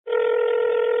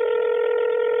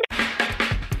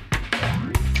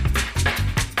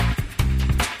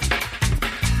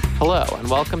Hello, and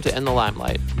welcome to In the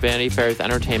Limelight, Vanity Fair's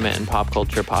entertainment and pop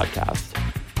culture podcast.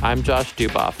 I'm Josh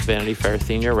Duboff, Vanity Fair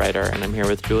senior writer, and I'm here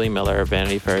with Julie Miller,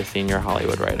 Vanity Fair senior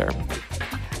Hollywood writer.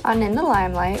 On In the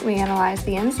Limelight, we analyze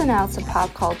the ins and outs of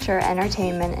pop culture,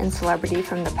 entertainment, and celebrity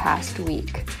from the past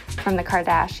week, from the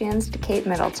Kardashians to Kate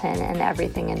Middleton and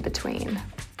everything in between.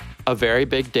 A very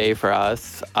big day for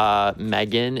us.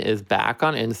 Meghan is back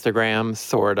on Instagram,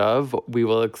 sort of. We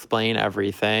will explain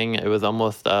everything. It was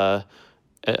almost an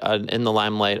In the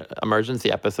Limelight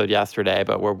emergency episode yesterday,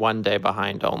 but we're one day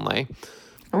behind only.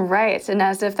 Right, and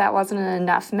as if that wasn't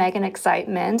enough Meghan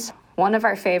excitement, one of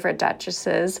our favorite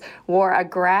duchesses wore a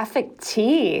graphic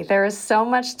tee. There is so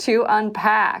much to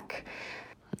unpack.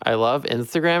 I love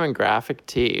Instagram and graphic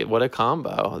tee. What a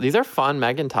combo. These are fun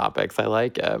Meghan topics. I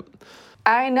like it.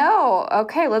 I know.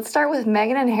 Okay, let's start with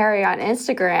Meghan and Harry on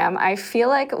Instagram. I feel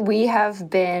like we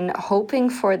have been hoping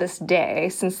for this day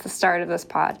since the start of this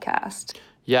podcast.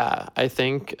 Yeah, I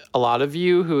think a lot of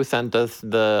you who sent us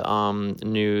the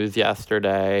news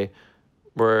yesterday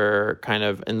were kind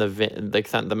of in the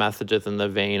sent the messages in the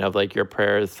vein of like, your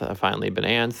prayers have finally been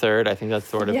answered. I think that's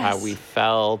sort of how we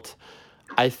felt.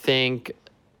 I think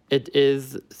it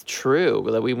is true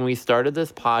that when we started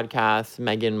this podcast,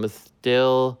 Meghan was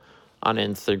still on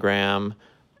Instagram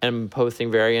and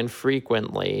posting very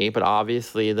infrequently, but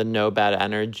obviously the no bad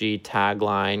energy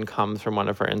tagline comes from one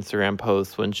of her Instagram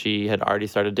posts when she had already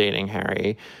started dating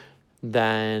Harry.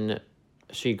 Then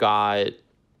she got,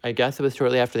 I guess it was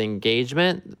shortly after the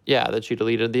engagement, that she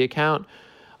deleted the account.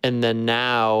 And then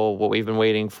now what we've been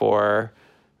waiting for,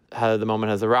 the moment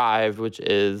has arrived, which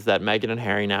is that Meghan and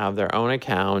Harry now have their own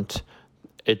account.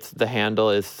 The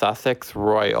handle is Sussex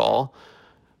Royal.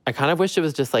 I kind of wish it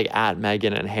was just like at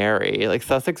Meghan and Harry. Like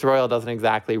Sussex Royal doesn't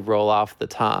exactly roll off the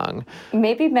tongue.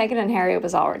 Maybe Meghan and Harry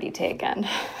was already taken.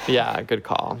 Yeah, good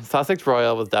call. Sussex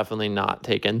Royal was definitely not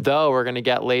taken, though we're going to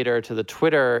get later to the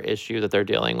Twitter issue that they're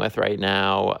dealing with right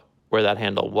now where that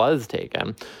handle was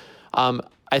taken.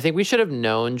 I think we should have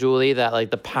known, Julie, that like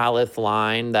the palace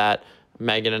line that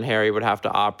Meghan and Harry would have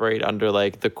to operate under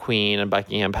like the Queen and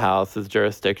Buckingham Palace's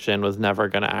jurisdiction was never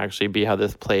going to actually be how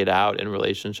this played out in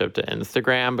relationship to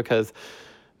Instagram, because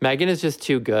Meghan is just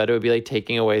too good. It would be like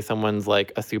taking away someone's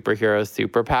like a superhero's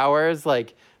superpowers.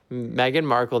 Like Meghan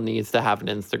Markle needs to have an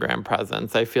Instagram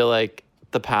presence. I feel like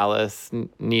the palace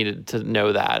needed to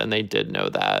know that, and they did know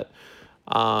that.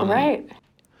 Right.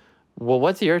 Well,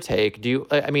 what's your take?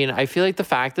 I feel like the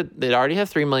fact that it already has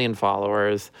 3 million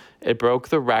followers, it broke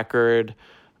the record,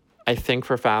 I think,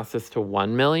 for fastest to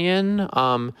 1 million.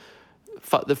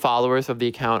 The followers of the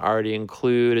account already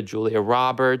include Julia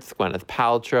Roberts, Gwyneth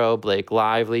Paltrow, Blake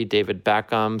Lively, David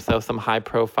Beckham. So some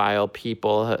high-profile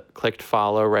people clicked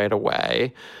follow right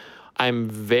away. I'm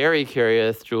very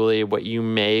curious, Julie, what you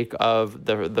make of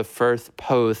the first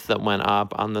post that went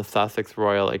up on the Sussex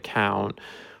Royal account,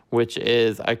 which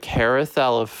is a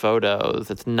carousel of photos.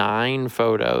 It's 9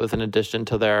 photos in addition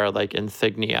to their like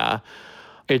insignia.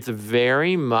 It's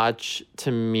very much,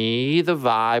 to me, the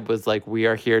vibe was like, we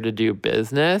are here to do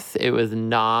business. It was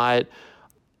not,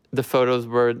 the photos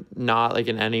were not like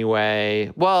in any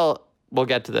way, well, we'll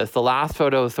get to this. The last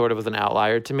photo sort of was an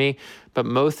outlier to me, but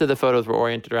most of the photos were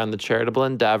oriented around the charitable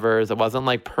endeavors. It wasn't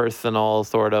like personal,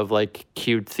 sort of like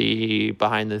cutesy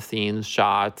behind the scenes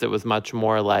shots. It was much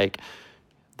more like,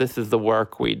 this is the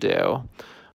work we do.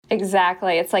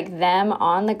 Exactly. It's like them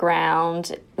on the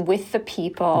ground with the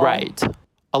people. Right.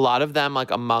 A lot of them like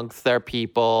amongst their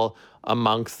people,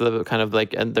 amongst the kind of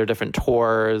like their different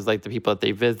tours, like the people that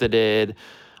they visited.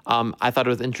 I thought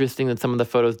it was interesting that some of the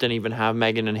photos didn't even have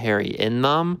Meghan and Harry in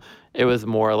them. It was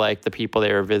more like the people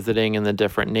they were visiting in the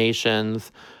different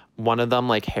nations. One of them,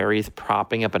 like Harry's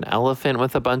propping up an elephant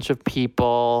with a bunch of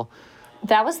people.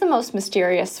 That was the most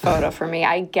mysterious photo for me.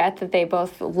 I get that they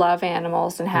both love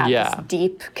animals and have this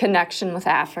deep connection with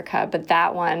Africa, but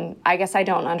that one, I guess I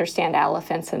don't understand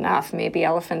elephants enough. Maybe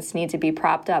elephants need to be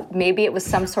propped up. Maybe it was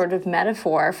some sort of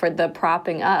metaphor for the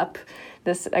propping up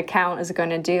this account is going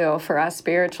to do for us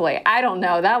spiritually. I don't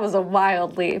know. That was a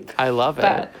wild leap. I love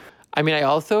it. I mean, I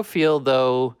also feel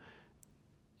though,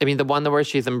 the one where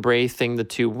she's embracing the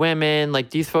 2 women, like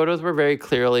these photos were very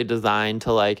clearly designed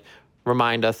to like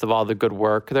remind us of all the good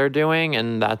work they're doing.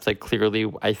 And that's like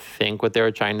clearly, I think, what they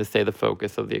were trying to say the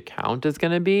focus of the account is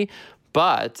going to be.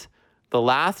 But the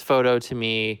last photo to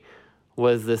me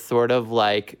was this sort of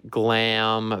like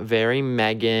glam, very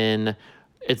Meghan.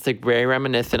 It's like very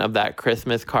reminiscent of that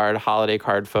Christmas card, holiday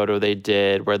card photo they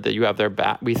did where you have their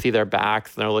back, we see their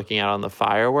backs and they're looking out on the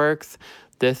fireworks.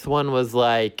 This one was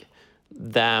like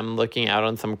them looking out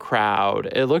on some crowd.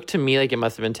 It looked to me like it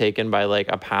must have been taken by like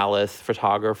a palace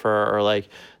photographer or like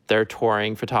their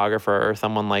touring photographer or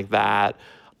someone like that.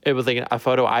 It was like a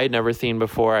photo I had never seen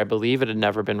before. I believe it had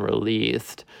never been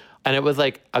released. And it was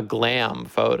like a glam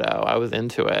photo. I was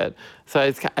into it. So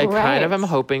I kind of am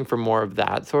hoping for more of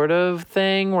that sort of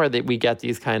thing where we get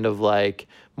these kind of like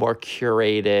more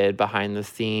curated behind the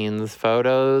scenes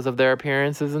photos of their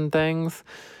appearances and things.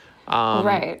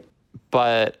 Right.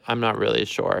 But I'm not really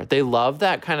sure. They love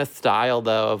that kind of style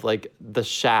though of like the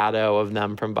shadow of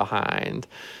them from behind.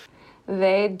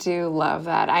 They do love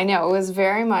that. I know it was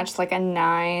very much like a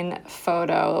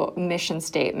 9-photo mission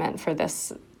statement for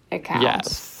this account.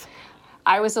 Yes.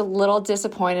 I was a little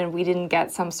disappointed we didn't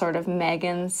get some sort of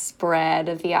Meghan spread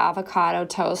of the avocado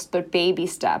toast, but baby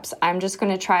steps. I'm just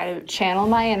going to try to channel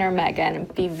my inner Meghan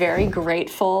and be very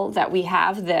grateful that we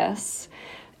have this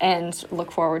and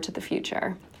look forward to the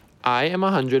future. I am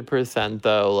 100%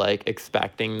 though, like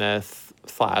expecting this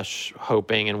 /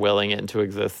 hoping and willing it into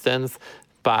existence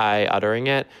by uttering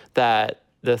it, that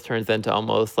this turns into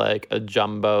almost like a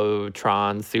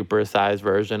Jumbotron supersized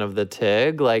version of the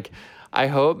TIG. Like, I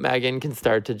hope Meghan can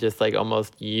start to just like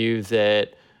almost use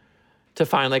it to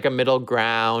find like a middle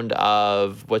ground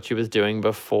of what she was doing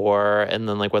before and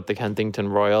then like what the Kensington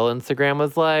Royal Instagram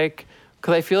was like.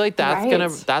 Because I feel like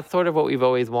that's sort of what we've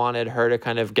always wanted, her to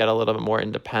kind of get a little bit more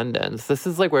independence. This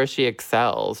is like where she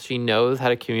excels. She knows how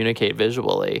to communicate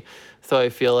visually. So I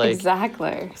feel like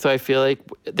exactly. So I feel like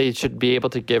they should be able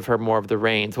to give her more of the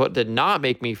reins. What did not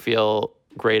make me feel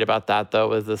great about that though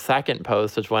was the second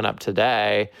post, which went up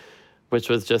today, which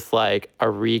was just like a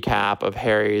recap of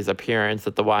Harry's appearance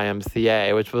at the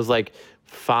YMCA, which was like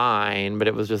fine, but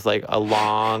it was just like a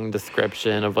long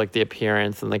description of like the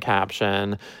appearance and the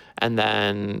caption. And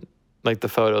then like the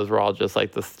photos were all just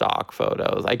like the stock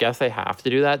photos. I guess they have to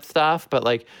do that stuff, but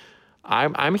like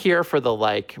I'm here for the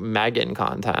like Meghan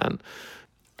content.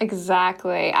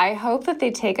 Exactly. I hope that they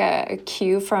take a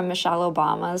cue from Michelle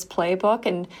Obama's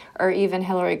playbook or even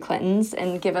Hillary Clinton's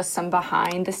and give us some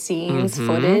behind the scenes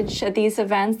footage at these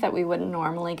events that we wouldn't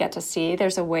normally get to see.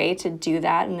 There's a way to do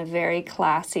that in a very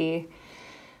classy,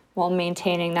 while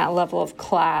maintaining that level of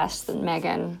class that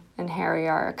Meghan and Harry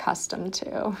are accustomed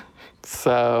to.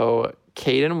 So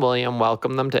Kate and William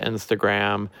welcomed them to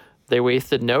Instagram. They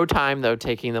wasted no time, though,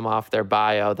 taking them off their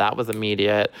bio. That was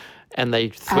immediate. And they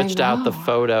switched out the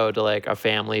photo to like a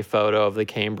family photo of the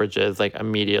Cambridges like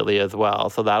immediately as well.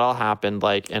 So that all happened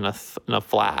like in a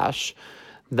flash.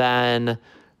 Then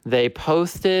they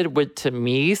posted what to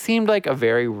me seemed like a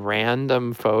very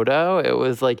random photo. It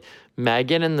was like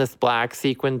Meghan in this black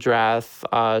sequin dress.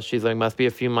 She's like must be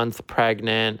a few months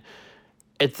pregnant.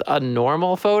 It's a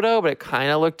normal photo, but it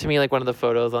kind of looked to me like one of the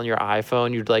photos on your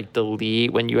iPhone you'd like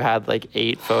delete when you had like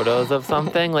 8 photos of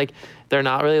something. Like they're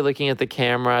not really looking at the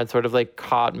camera. It's sort of like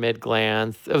caught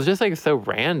mid-glance. It was just like so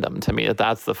random to me that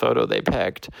that's the photo they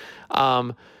picked.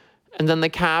 And then the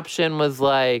caption was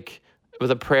like, it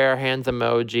was a prayer hands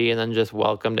emoji and then just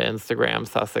welcome to Instagram,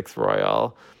 Sussex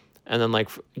Royal. And then like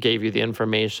gave you the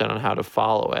information on how to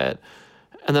follow it.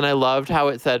 And then I loved how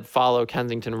it said, follow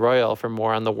Kensington Royal for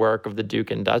more on the work of the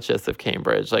Duke and Duchess of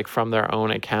Cambridge, like from their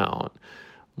own account.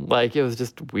 Like, it was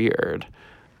just weird.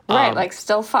 Right, like,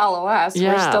 still follow us.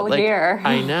 Yeah, we're still here.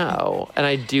 I know. And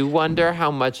I do wonder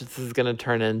how much this is going to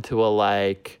turn into a,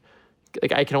 like,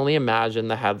 I can only imagine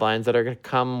the headlines that are going to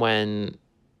come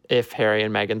if Harry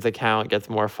and Meghan's account gets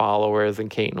more followers than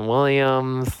Kate and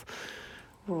William's.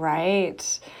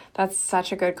 Right. That's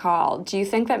such a good call. Do you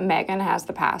think that Meghan has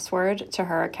the password to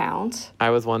her account?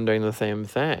 I was wondering the same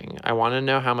thing. I want to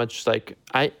know how much, like,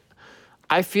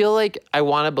 I feel like I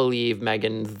want to believe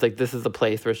Meghan's, like, this is a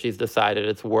place where she's decided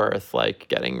it's worth, like,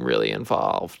 getting really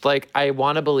involved. Like, I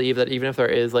want to believe that even if there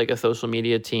is, like, a social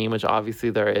media team, which obviously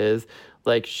there is,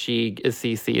 like, she is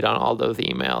CC'd on all those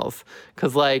emails.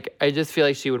 Because, like, I just feel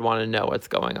like she would want to know what's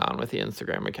going on with the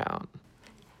Instagram account.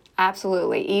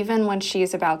 Absolutely. Even when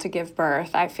she's about to give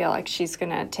birth, I feel like she's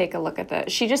going to take a look at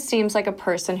this. She just seems like a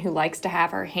person who likes to have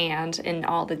her hand in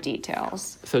all the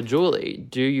details. So, Julie,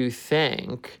 do you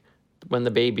think when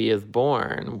the baby is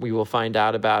born, we will find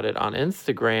out about it on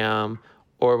Instagram,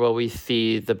 or will we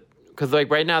see because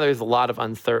like right now there's a lot of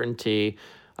uncertainty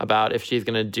about if she's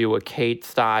going to do a Kate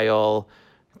style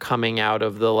coming out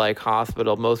of the like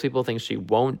hospital. Most people think she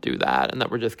won't do that and that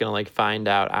we're just going to like find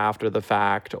out after the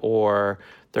fact, or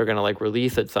they're going to like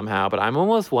release it somehow. But I'm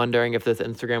almost wondering if this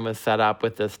Instagram was set up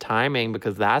with this timing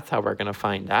because that's how we're going to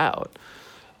find out.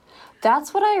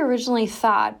 That's what I originally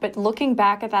thought, but looking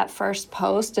back at that first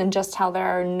post and just how there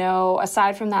are no,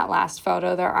 aside from that last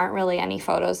photo, there aren't really any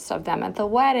photos of them at the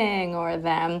wedding or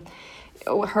them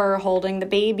her holding the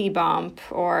baby bump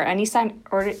or any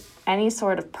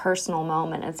sort of personal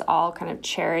moment. It's all kind of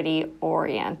charity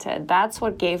oriented. That's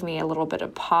what gave me a little bit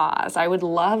of pause. I would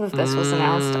love if this was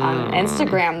announced on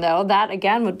Instagram, though. That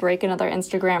again would break another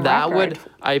Instagram record.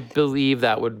 I believe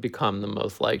that would become the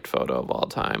most liked photo of all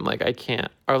time. Like I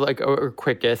can't, or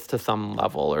quickest to some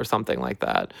level or something like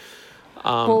that.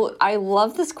 Well, I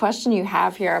love this question you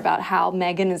have here about how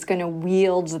Meghan is going to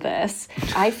wield this.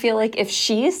 I feel like if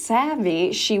she's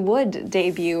savvy, she would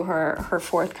debut her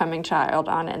forthcoming child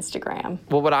on Instagram.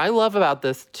 Well, what I love about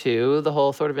this, too, the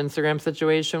whole sort of Instagram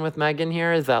situation with Meghan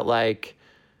here is that, like,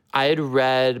 I had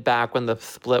read back when the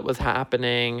split was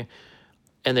happening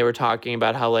and they were talking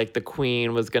about how, like, the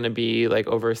Queen was going to be, like,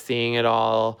 overseeing it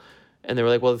all. And they were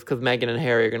like, well, it's because Meghan and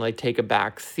Harry are going to, like, take a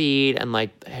back seat and,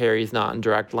 like, Harry's not in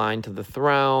direct line to the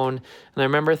throne. And I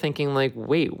remember thinking, like,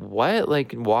 wait, what?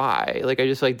 Like, why? Like, I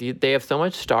just, like, they have so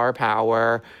much star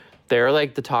power. They're,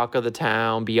 like, the talk of the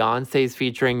town. Beyonce's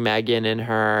featuring Meghan in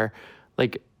her,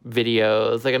 like,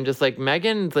 videos. Like, I'm just like,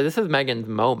 Meghan, this is Meghan's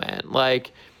moment.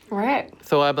 Like, right.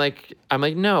 So I'm like,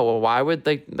 no, well, why would,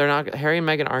 like, Harry and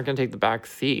Meghan aren't going to take the back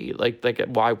seat. Like,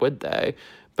 why would they?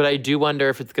 But I do wonder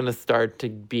if it's going to start to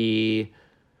be,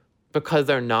 because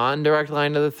they're not in direct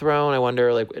line to the throne, I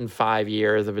wonder, like, in 5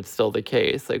 years, if it's still the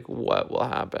case, like, what will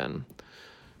happen?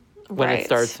 When it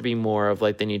starts to be more of,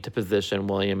 like, they need to position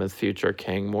William as future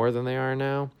king more than they are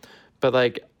now. But,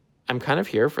 like, I'm kind of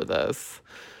here for this.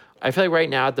 I feel like right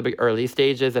now at the early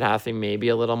stages, it has to be maybe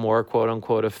a little more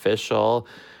quote-unquote official.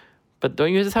 But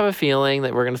don't you just have a feeling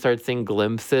that we're going to start seeing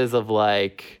glimpses of,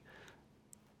 like,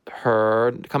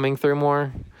 her coming through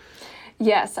more?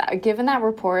 Yes, given that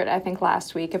report, I think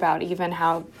last week about even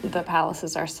how the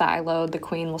palaces are siloed, the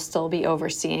Queen will still be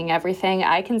overseeing everything.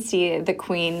 I can see the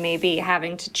Queen maybe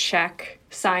having to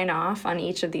sign off on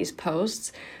each of these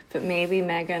posts, but maybe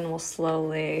Meghan will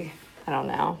slowly, I don't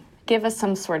know, give us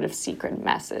some sort of secret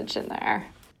message in there.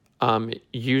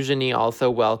 Eugenie also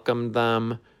welcomed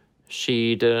them.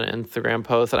 She did an Instagram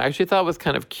post that I actually thought was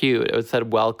kind of cute. It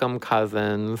said, "Welcome,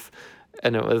 cousins."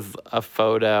 And it was a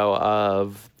photo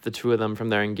of the two of them from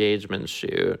their engagement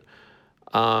shoot.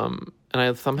 And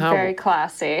I somehow... Very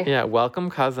classy. Yeah, welcome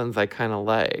cousins I kind of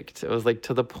liked. It was, like,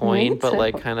 to the point, but,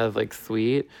 like, kind of, like,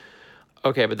 sweet.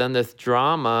 Okay, but then this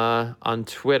drama on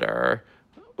Twitter,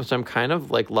 which I'm kind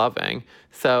of, like, loving.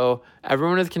 So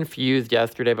everyone was confused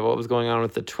yesterday about what was going on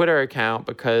with the Twitter account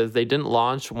because they didn't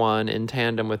launch one in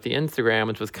tandem with the Instagram,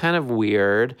 which was kind of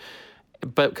weird.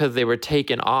 But because they were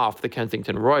taken off the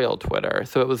Kensington Royal Twitter.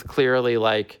 So it was clearly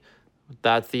like,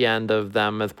 that's the end of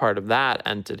them as part of that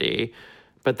entity.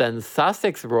 But then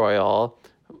Sussex Royal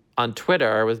on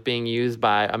Twitter was being used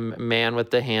by a man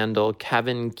with the handle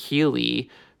Kevin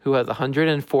Keeley, who has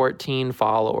 114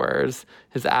 followers.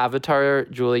 His avatar,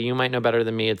 Julie, you might know better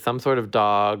than me. It's some sort of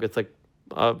dog. It's like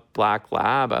a black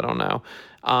lab. I don't know.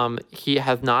 He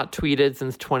has not tweeted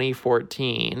since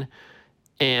 2014.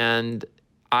 And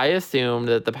I assumed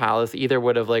that the palace either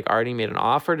would have, like, already made an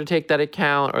offer to take that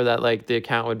account or that, like, the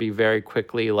account would be very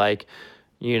quickly, like,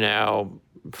 you know,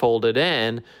 folded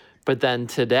in. But then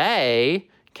today,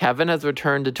 Kevin has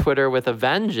returned to Twitter with a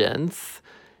vengeance.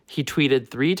 He tweeted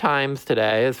 3 times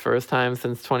today, his first time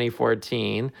since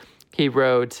 2014. He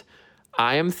wrote,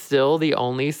 "I am still the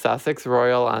only Sussex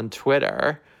Royal on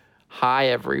Twitter. Hi,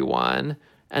 everyone."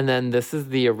 And then this is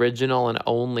the original and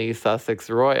only Sussex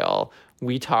Royal.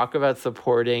 We talk about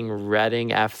supporting Reading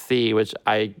FC, which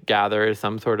I gather is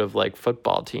some sort of, like,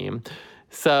 football team.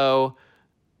 So,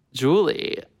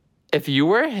 Julie, if you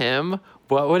were him,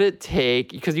 what would it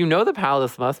take? Because you know the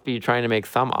palace must be trying to make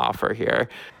some offer here.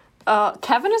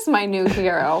 Kevin is my new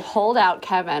hero. Hold out,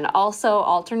 Kevin. Also,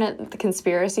 alternate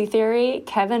conspiracy theory,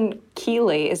 Kevin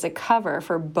Keeley is a cover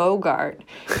for Bogart,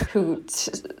 who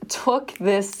took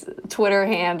this Twitter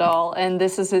handle, and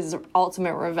this is his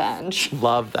ultimate revenge.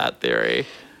 Love that theory.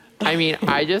 I mean,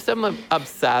 I just am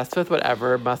obsessed with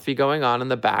whatever must be going on in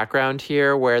the background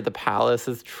here, where the palace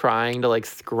is trying to, like,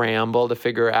 scramble to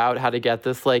figure out how to get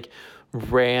this, like,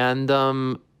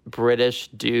 random British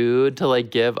dude to, like,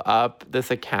 give up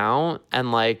this account,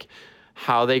 and, like,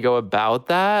 how they go about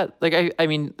that. Like, I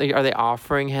mean, like, are they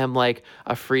offering him, like,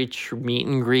 a free meet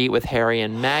and greet with Harry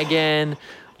and Meghan?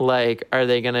 Like, are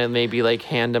they gonna maybe, like,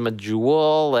 hand him a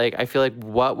jewel? Like, I feel like,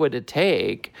 what would it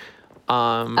take?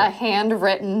 A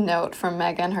handwritten note from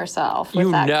Meghan herself.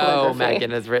 With that calligraphy.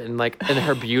 Meghan has written, like, in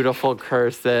her beautiful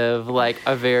cursive, like,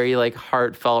 a very, like,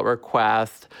 heartfelt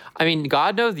request. I mean,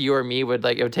 God knows you or me would,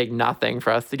 like, it would take nothing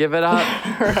for us to give it up.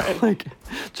 Right. Like,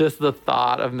 just the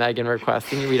thought of Meghan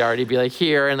requesting, we'd already be like,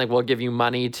 here, and, like, we'll give you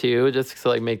money too, just to,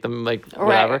 like, make them, like,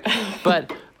 whatever. Right.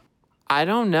 But I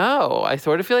don't know. I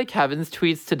sort of feel like Kevin's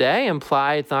tweets today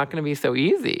imply it's not going to be so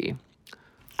easy.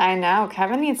 I know.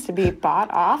 Kevin needs to be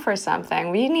bought off or something.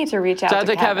 We need to reach out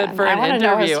to Kevin for an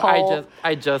interview.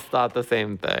 I just thought the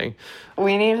same thing.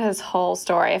 We need his whole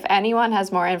story. If anyone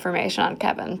has more information on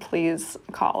Kevin, please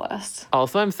call us.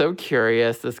 Also, I'm so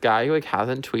curious. This guy who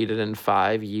hasn't tweeted in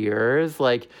 5 years,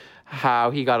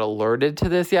 how he got alerted to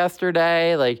this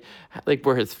yesterday, like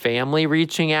were his family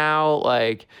reaching out,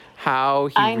 how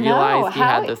he realized he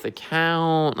had this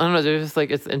account. I don't know. There's just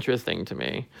it's interesting to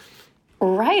me.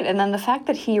 Right, and then the fact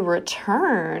that he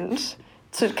returned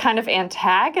to kind of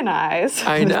antagonize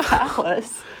the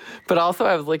palace. But also,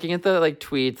 I was looking at the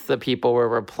tweets that people were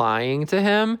replying to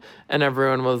him, and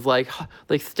everyone was like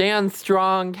stand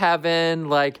strong, Kevin.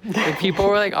 People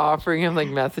were offering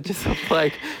him messages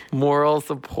of moral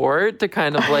support to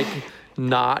kind of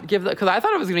not give that, because I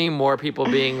thought it was gonna be more people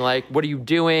being what are you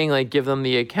doing? Give them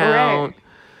the account.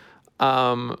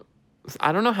 Right.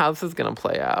 I don't know how this is gonna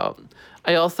play out.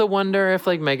 I also wonder if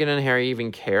Meghan and Harry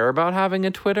even care about having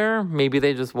a Twitter. Maybe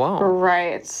they just won't.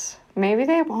 Right. Maybe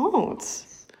they won't.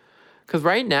 Because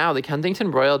right now, the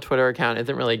Kensington Royal Twitter account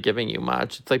isn't really giving you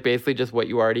much. It's basically just what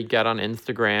you already get on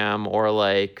Instagram or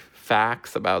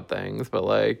facts about things. But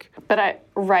I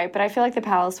feel like the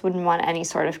palace wouldn't want any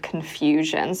sort of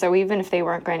confusion. So even if they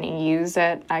weren't going to use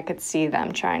it, I could see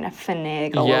them trying to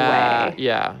finagle away.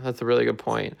 Yeah, that's a really good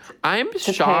point. I'm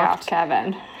shocked. Pay off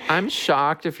Kevin. I'm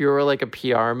shocked if you were a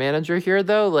PR manager here,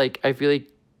 though. I feel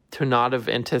to not have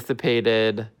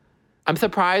anticipated. I'm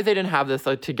surprised they didn't have this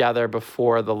together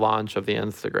before the launch of the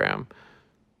Instagram.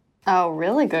 Oh,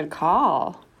 really good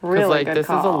call. Really good this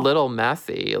call. Is a little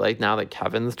messy. Now that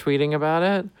Kevin's tweeting about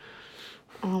it.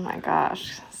 Oh my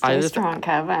gosh. Stay strong,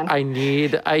 Kevin. I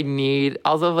need.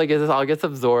 Also, this all gets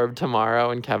absorbed tomorrow,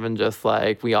 and Kevin just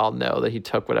we all know that he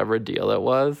took whatever deal it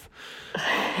was.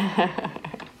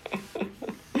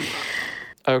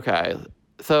 Okay,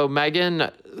 so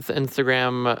Meghan's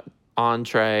Instagram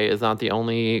entree is not the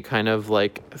only kind of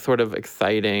sort of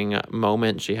exciting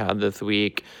moment she had this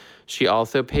week. She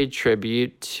also paid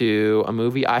tribute to a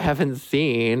movie I haven't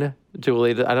seen,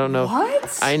 Julie. I don't know.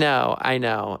 What? I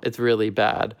know. It's really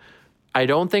bad. I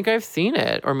don't think I've seen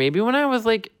it. Or maybe when I was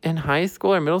in high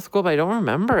school or middle school, but I don't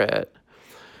remember it.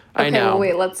 Okay, I know. Well,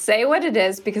 wait, let's say what it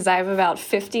is, because I have about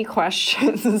 50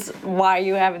 questions why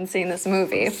you haven't seen this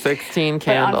movie. 16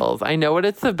 Candles. I know what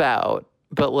it's about,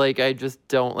 but I just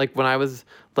don't, when I was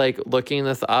looking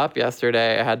this up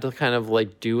yesterday, I had to kind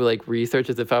of do research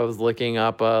as if I was looking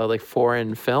up a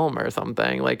foreign film or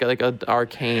something, like an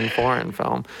arcane foreign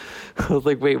film. I was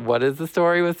wait, what is the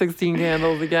story with 16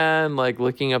 Candles again?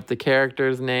 Looking up the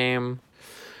character's name.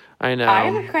 I know.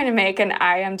 I'm going to make an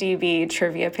IMDb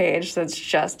trivia page that's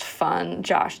just fun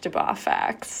Josh Dubois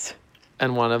facts.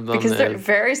 And one of them because they're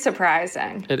very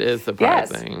surprising. It is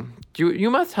surprising. Yes. You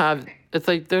must have. It's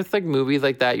there's movies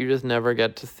like that you just never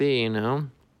get to see,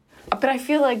 But I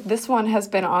feel like this one has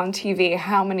been on TV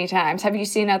how many times? Have you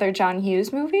seen other John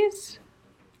Hughes movies?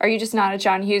 Are you just not a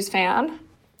John Hughes fan?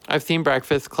 I've seen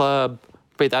Breakfast Club.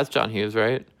 Wait, that's John Hughes,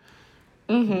 right?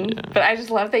 Mm-hmm. Yeah. But I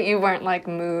just love that you weren't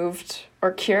moved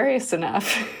or curious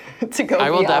enough to go. I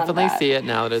will definitely see it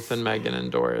now that it's been Meghan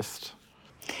endorsed.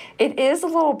 It is a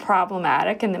little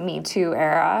problematic in the Me Too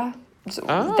era.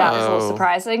 Oh. That was a little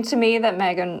surprising to me that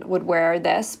Meghan would wear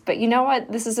this. But you know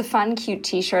what? This is a fun, cute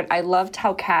T-shirt. I loved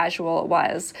how casual it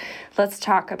was. Let's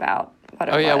talk about what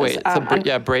it was. Oh, yeah, wait.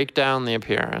 So, break down the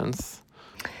appearance.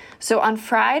 So on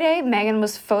Friday, Meghan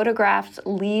was photographed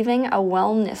leaving a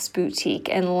wellness boutique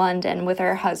in London with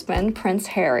her husband, Prince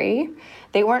Harry.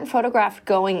 They weren't photographed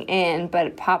going in,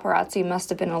 but paparazzi must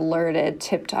have been alerted,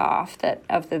 tipped off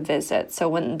of the visit. So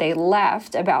when they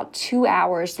left, about 2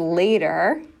 hours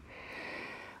later,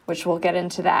 which we'll get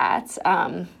into that,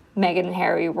 Meghan and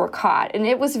Harry were caught. And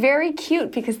it was very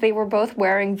cute because they were both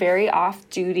wearing very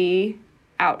off-duty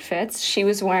outfits. She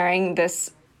was wearing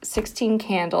this 16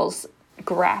 Candles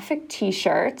graphic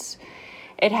T-shirt.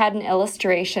 It had an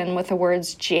illustration with the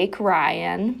words Jake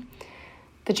Ryan,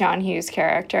 the John Hughes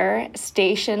character,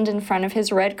 stationed in front of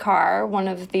his red car, one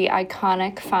of the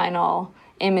iconic final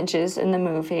images in the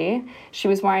movie. She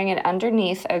was wearing it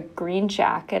underneath a green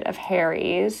jacket of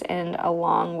Harry's and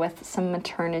along with some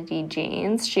maternity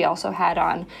jeans. She also had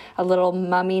on a little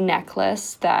mummy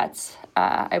necklace that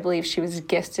I believe she was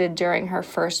gifted during her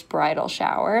first bridal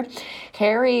shower.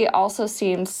 Harry also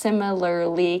seemed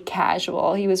similarly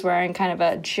casual. He was wearing kind of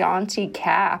a jaunty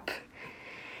cap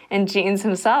and jeans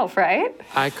himself, right?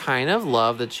 I kind of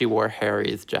love that she wore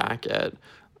Harry's jacket.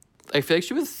 I feel like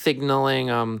she was signaling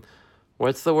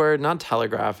what's the word? Not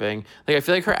telegraphing. Like, I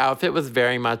feel like her outfit was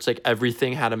very much like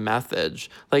everything had a message.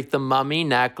 Like the mummy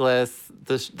necklace,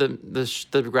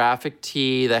 the graphic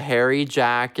tee, the hairy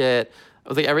jacket. I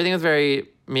was like, everything was very,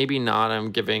 maybe not,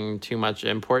 I'm giving too much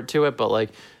import to it, but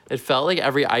like it felt like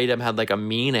every item had like a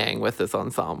meaning with this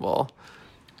ensemble.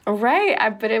 Right,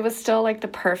 but it was still like the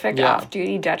perfect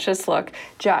off-duty Duchess look.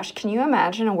 Josh, can you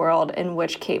imagine a world in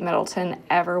which Kate Middleton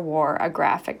ever wore a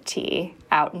graphic tee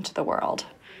out into the world?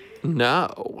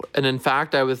 No. And in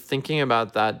fact, I was thinking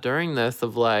about that during this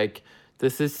of like,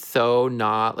 this is so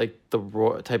not like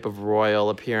the type of royal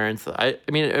appearance. I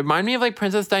mean, it reminded me of like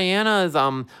Princess Diana's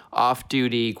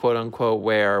off-duty quote unquote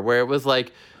wear, where it was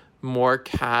like more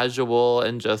casual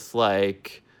and just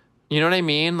like, you know what I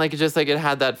mean? Like it just like it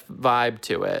had that vibe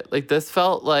to it. Like this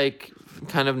felt like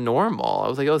kind of normal. I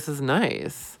was like, oh, this is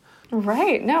nice.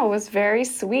 Right. No, it was very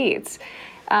sweet.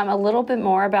 A little bit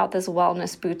more about this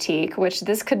wellness boutique, which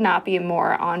this could not be a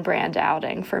more on-brand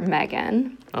outing for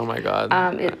Meghan. Oh my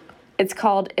God. It's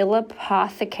called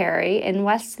Illapothecary in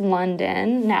West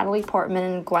London. Natalie Portman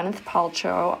and Gwyneth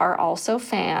Paltrow are also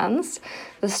fans.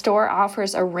 The store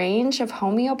offers a range of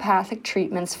homeopathic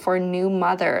treatments for new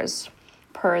mothers,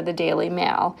 per the Daily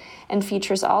Mail, and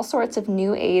features all sorts of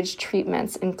new age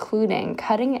treatments, including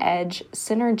cutting-edge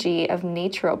synergy of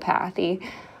naturopathy,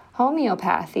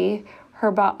 homeopathy,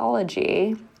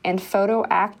 herbology, and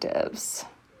photoactives.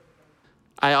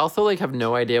 I also like have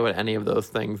no idea what any of those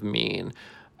things mean.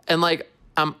 And like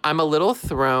I'm a little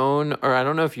thrown, or I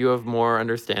don't know if you have more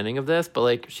understanding of this, but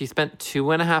like she spent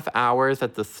 2.5 hours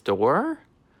at the store.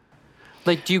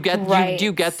 Like, do you get do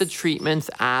you get the treatments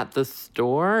at the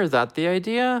store? Is that the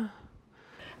idea?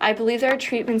 I believe there are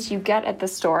treatments you get at the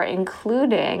store,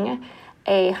 including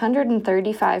a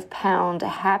 135-pound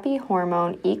happy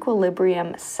hormone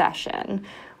equilibrium session,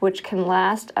 which can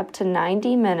last up to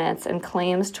 90 minutes and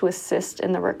claims to assist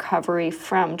in the recovery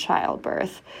from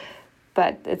childbirth.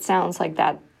 But it sounds like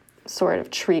that sort of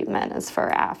treatment is for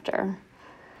after.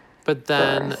 But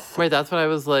then, wait, that's what I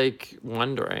was like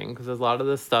wondering, because a lot of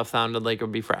this stuff sounded like it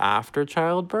would be for after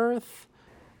childbirth.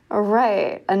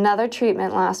 Right. Another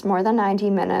treatment lasts more than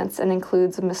 90 minutes and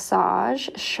includes a massage,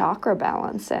 chakra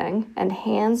balancing, and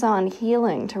hands-on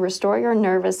healing to restore your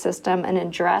nervous system and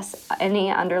address any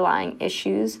underlying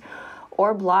issues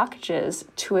or blockages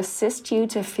to assist you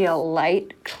to feel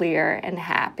light, clear, and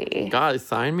happy. God,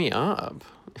 sign me up.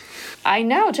 I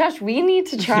know, Josh, we need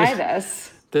to try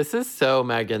this. This is so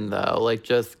Meghan, though. Like,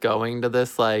 just going to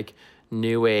this, like,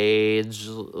 new age,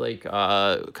 like,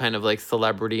 kind of, like,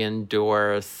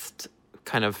 celebrity-endorsed,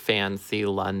 kind of fancy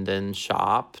London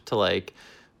shop to, like,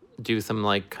 do some,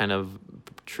 like, kind of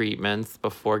treatments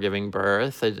before giving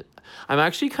birth. I'm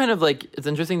actually kind of, like, it's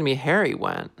interesting to me Harry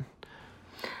went.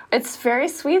 It's very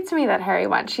sweet to me that Harry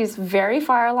went. She's very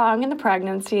far along in the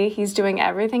pregnancy. He's doing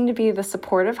everything to be the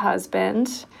supportive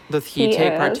husband. Does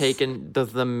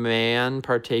does the man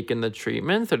partake in the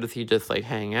treatments, or does he just like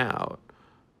hang out?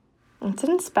 It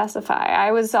didn't specify.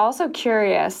 I was also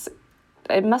curious.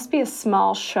 It must be a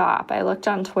small shop. I looked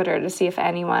on Twitter to see if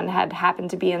anyone had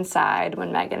happened to be inside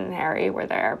when Meghan and Harry were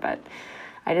there, but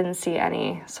I didn't see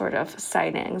any sort of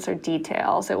sightings or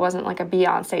details. It wasn't like a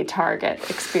Beyonce Target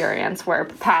experience where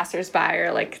passersby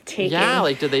are like taking... Yeah,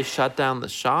 like did they shut down the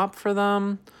shop for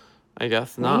them? I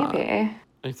guess not. Maybe.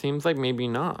 It seems like maybe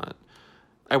not.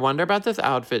 I wonder about this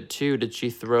outfit too. Did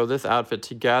she throw this outfit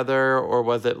together, or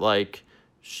was it like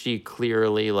she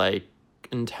clearly like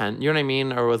you know what I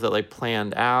mean? Or was it like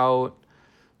planned out?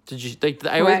 Did you like?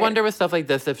 I always wonder with stuff like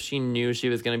this if she knew she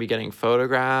was going to be getting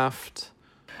photographed.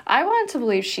 I want to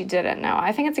believe she didn't know.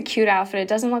 I think it's a cute outfit. It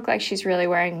doesn't look like she's really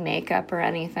wearing makeup or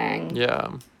anything. Yeah.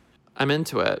 I'm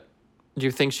into it. Do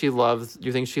you think she loves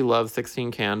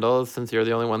 16 Candles, since you're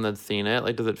the only one that's seen it?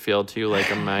 Like, does it feel to you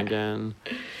like a Meghan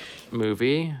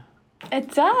movie?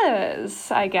 It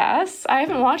does, I guess. I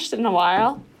haven't watched it in a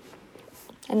while.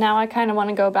 And now I kind of want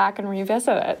to go back and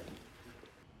revisit it.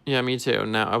 Yeah, me too.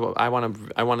 Now I want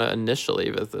to initially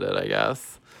visit it, I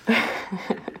guess.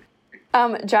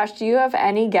 Josh, do you have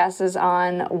any guesses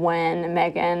on when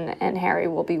Meghan and Harry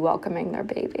will be welcoming their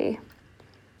baby?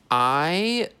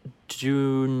 I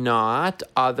do not,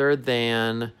 other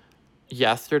than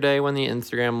yesterday when the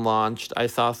Instagram launched, I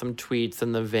saw some tweets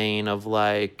in the vein of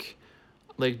like,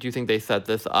 do you think they set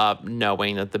this up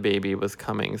knowing that the baby was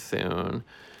coming soon?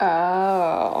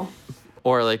 Oh.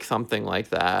 Or like something like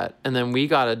that. And then we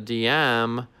got a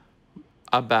DM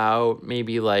about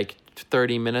maybe like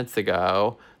 30 minutes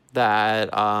ago that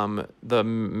the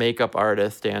makeup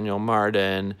artist Daniel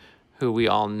Martin, who we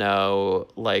all know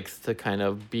likes to kind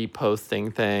of be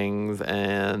posting things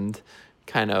and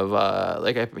kind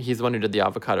of he's the one who did the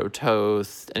avocado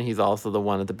toast, and he's also the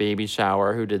one at the baby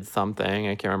shower who did something.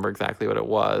 I can't remember exactly what it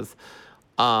was.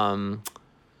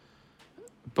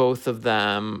 Both of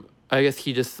them, I guess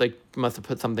he just like must have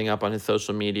put something up on his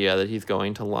social media that he's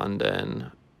going to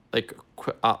London, like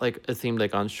it seemed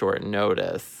like on short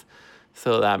notice.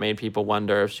 So that made people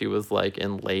wonder if she was like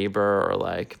in labor or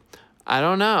like, I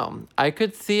don't know. I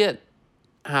could see it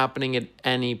happening at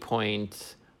any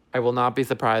point. I will not be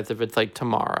surprised if it's like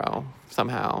tomorrow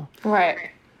somehow.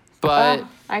 Right. But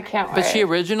I can't wait. But she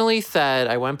originally said,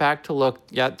 I went back to look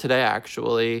today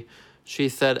actually. She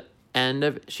said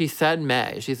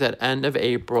May. She said end of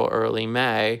April, early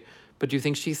May. But do you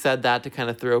think she said that to kind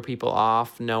of throw people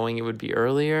off, knowing it would be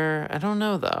earlier? I don't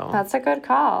know, though. That's a good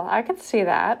call. I could see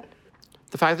that.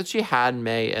 The fact that she had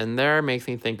May in there makes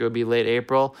me think it would be late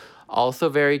April. Also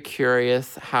very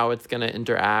curious how it's going to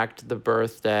interact, the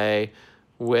birthday,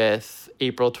 with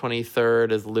April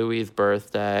 23rd is Louis'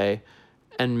 birthday,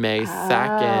 and May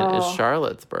 2nd is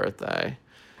Charlotte's birthday.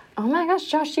 Oh my gosh,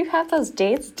 Josh, you have those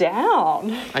dates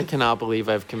down. I cannot believe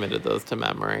I've committed those to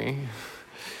memory.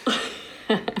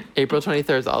 April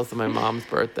 23rd is also my mom's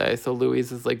birthday, so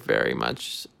Louise is like very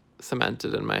much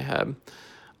cemented in my head.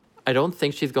 I don't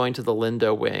think she's going to the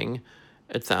Linda wing,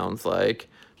 it sounds like.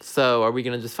 So are we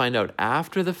going to just find out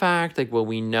after the fact? Like, will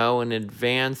we know in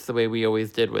advance the way we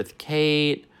always did with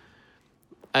Kate?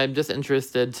 I'm just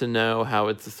interested to know how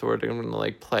it's sort of going to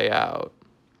like play out.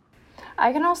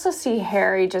 I can also see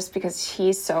Harry, just because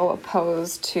he's so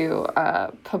opposed to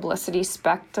a publicity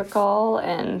spectacle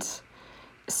and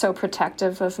so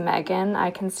protective of Meghan.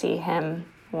 I can see him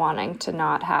wanting to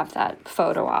not have that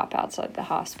photo op outside the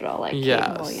hospital like Kate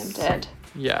and William did.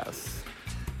 Yes.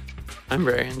 I'm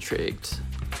very intrigued.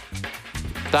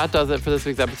 That does it for this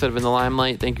week's episode of In the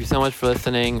Limelight. Thank you so much for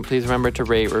listening. Please remember to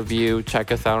rate, review,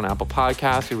 check us out on Apple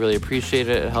Podcasts. We really appreciate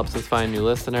it. It helps us find new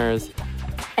listeners.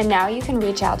 And now you can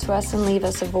reach out to us and leave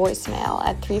us a voicemail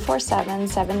at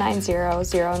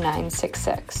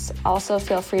 347-790-0966. Also,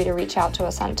 feel free to reach out to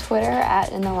us on Twitter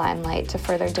at In the Limelight to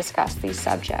further discuss these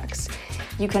subjects.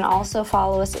 You can also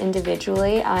follow us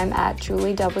individually. I'm at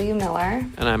Julie W. Miller.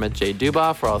 And I'm at Jay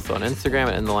Duboff. We're also on Instagram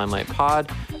at In the Limelight Pod.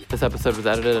 This episode was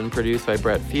edited and produced by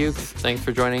Brett Fuchs. Thanks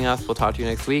for joining us. We'll talk to you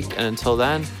next week. And until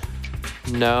then,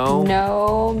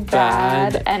 no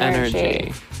bad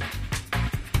energy.